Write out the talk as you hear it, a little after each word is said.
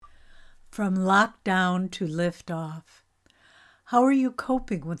From lockdown to lift off. How are you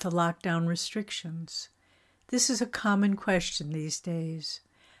coping with the lockdown restrictions? This is a common question these days.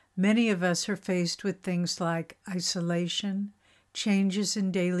 Many of us are faced with things like isolation, changes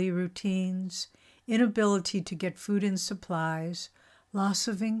in daily routines, inability to get food and supplies, loss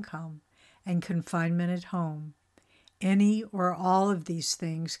of income, and confinement at home. Any or all of these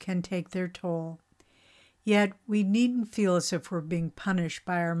things can take their toll. Yet we needn't feel as if we're being punished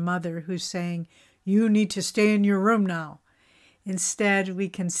by our mother who's saying, "You need to stay in your room now." Instead, we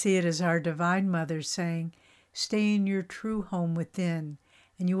can see it as our Divine Mother saying, "Stay in your true home within,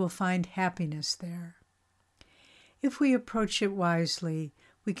 and you will find happiness there." If we approach it wisely,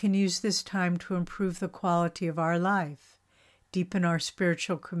 we can use this time to improve the quality of our life, deepen our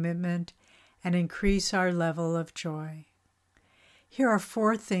spiritual commitment, and increase our level of joy. Here are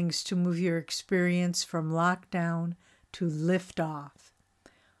 4 things to move your experience from lockdown to lift off.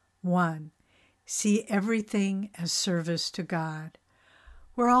 1. See everything as service to God.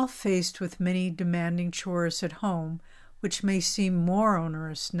 We're all faced with many demanding chores at home, which may seem more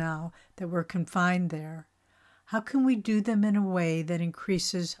onerous now that we're confined there. How can we do them in a way that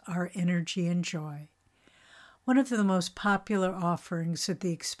increases our energy and joy? One of the most popular offerings at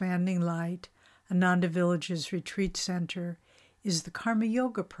the Expanding Light, Ananda Village's retreat center, is the Karma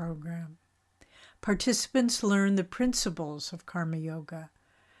Yoga program. Participants learn the principles of Karma Yoga,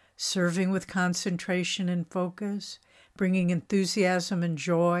 serving with concentration and focus, bringing enthusiasm and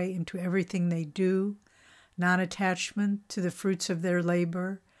joy into everything they do, non-attachment to the fruits of their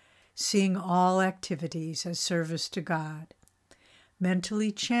labor, seeing all activities as service to God.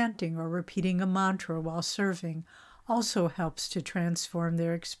 Mentally chanting or repeating a mantra while serving also helps to transform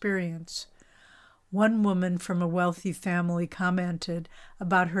their experience. One woman from a wealthy family commented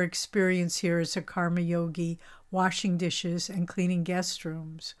about her experience here as a karma yogi, washing dishes and cleaning guest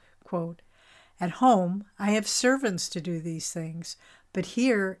rooms. Quote, "At home, I have servants to do these things, but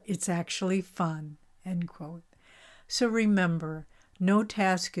here it's actually fun." End quote. So remember, no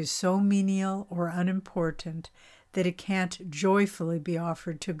task is so menial or unimportant that it can't joyfully be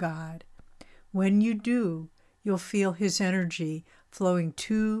offered to God. When you do, you'll feel His energy flowing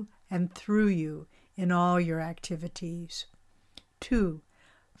to and through you in all your activities. 2.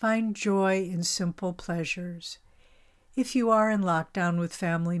 Find joy in simple pleasures. If you are in lockdown with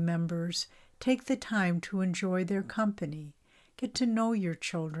family members, take the time to enjoy their company. Get to know your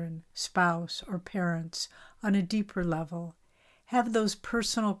children, spouse, or parents on a deeper level. Have those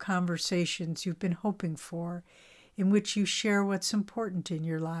personal conversations you've been hoping for, in which you share what's important in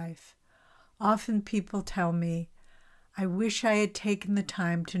your life. Often people tell me, "I wish I had taken the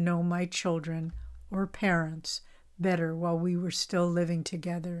time to know my children or parents better while we were still living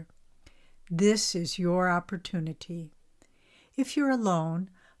together." This is your opportunity. If you're alone,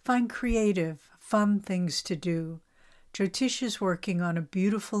 find creative, fun things to do. Jyotish is working on a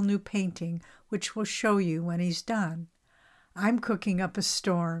beautiful new painting which will show you when he's done. I'm cooking up a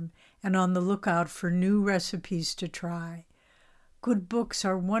storm and on the lookout for new recipes to try. Good books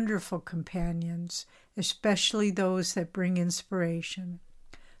are wonderful companions, especially those that bring inspiration.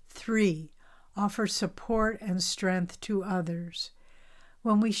 3. Offer support and strength to others.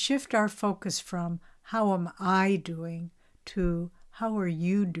 When we shift our focus from "how am I doing" to "how are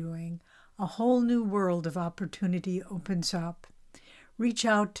you doing," a whole new world of opportunity opens up. Reach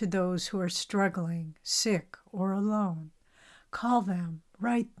out to those who are struggling, sick, or alone. Call them,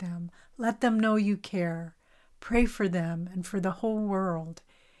 write them, let them know you care. Pray for them and for the whole world.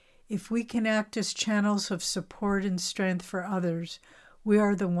 If we can act as channels of support and strength for others, we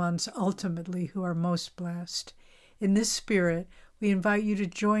are the ones ultimately who are most blessed. In this spirit, we invite you to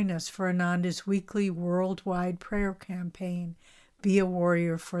join us for Ananda's weekly worldwide prayer campaign, Be a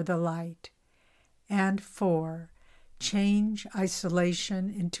Warrior for the Light. And 4. Change isolation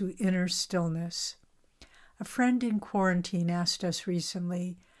into inner stillness. A friend in quarantine asked us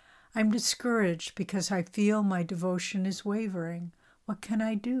recently, "I'm discouraged because I feel my devotion is wavering. What can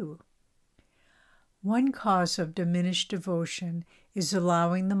I do?" One cause of diminished devotion is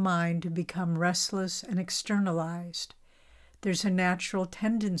allowing the mind to become restless and externalized. There's a natural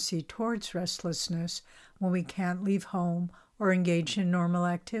tendency towards restlessness when we can't leave home or engage in normal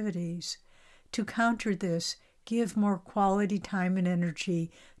activities. To counter this, give more quality time and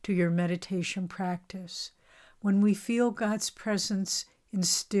energy to your meditation practice. When we feel God's presence in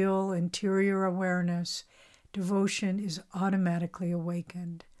still interior awareness, devotion is automatically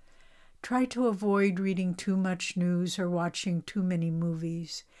awakened. Try to avoid reading too much news or watching too many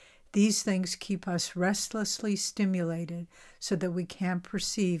movies. These things keep us restlessly stimulated so that we can't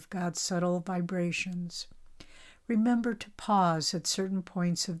perceive God's subtle vibrations. Remember to pause at certain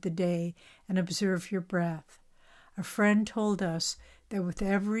points of the day and observe your breath. A friend told us that with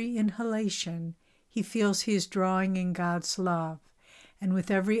every inhalation, he feels he is drawing in God's love, and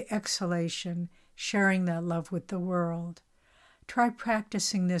with every exhalation, sharing that love with the world. Try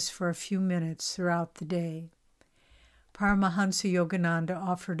practicing this for a few minutes throughout the day. Paramahansa Yogananda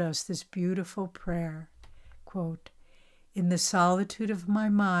offered us this beautiful prayer, quote, "In the solitude of my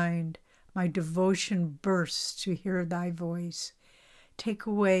mind, my devotion bursts to hear thy voice. Take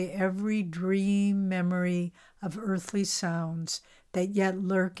away every dream memory of earthly sounds that yet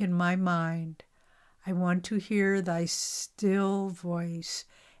lurk in my mind. I want to hear thy still voice,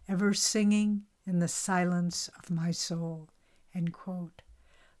 ever singing in the silence of my soul." End quote.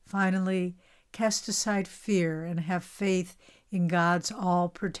 Finally, cast aside fear and have faith in God's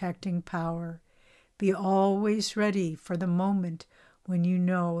all-protecting power. Be always ready for the moment when you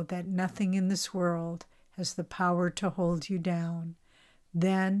know that nothing in this world has the power to hold you down.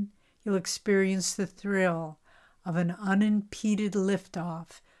 Then you'll experience the thrill of an unimpeded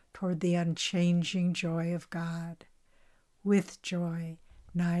liftoff toward the unchanging joy of God. With joy,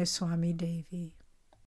 Nayaswami Devi.